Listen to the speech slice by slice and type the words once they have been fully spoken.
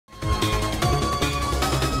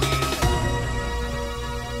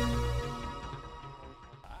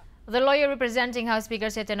The lawyer representing House Speaker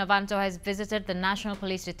Setya Novanto has visited the National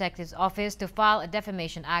Police Detective's Office to file a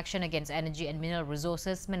defamation action against Energy and Mineral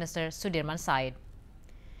Resources Minister Sudirman.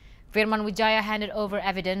 Firman Wijaya handed over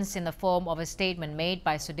evidence in the form of a statement made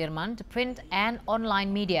by Sudirman to print and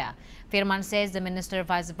online media. Firman says the minister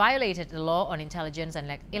has violated the law on intelligence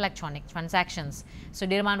and electronic transactions.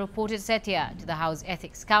 Sudirman reported Setya to the House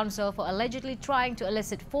Ethics Council for allegedly trying to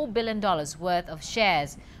elicit $4 billion worth of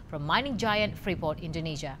shares from mining giant Freeport,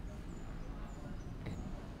 Indonesia.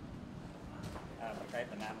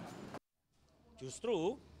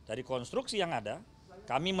 Justru dari konstruksi yang ada,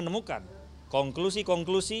 kami menemukan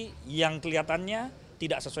konklusi-konklusi yang kelihatannya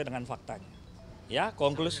tidak sesuai dengan faktanya. Ya,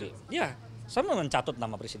 konklusi. Ya, saya mencatut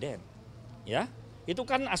nama presiden. Ya, itu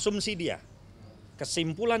kan asumsi dia.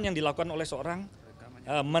 Kesimpulan yang dilakukan oleh seorang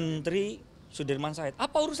Menteri Sudirman Said.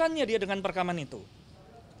 Apa urusannya dia dengan perekaman itu?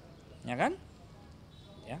 Ya kan?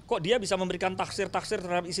 Ya, kok dia bisa memberikan taksir-taksir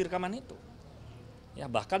terhadap isi rekaman itu? Ya,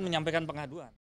 bahkan menyampaikan pengaduan.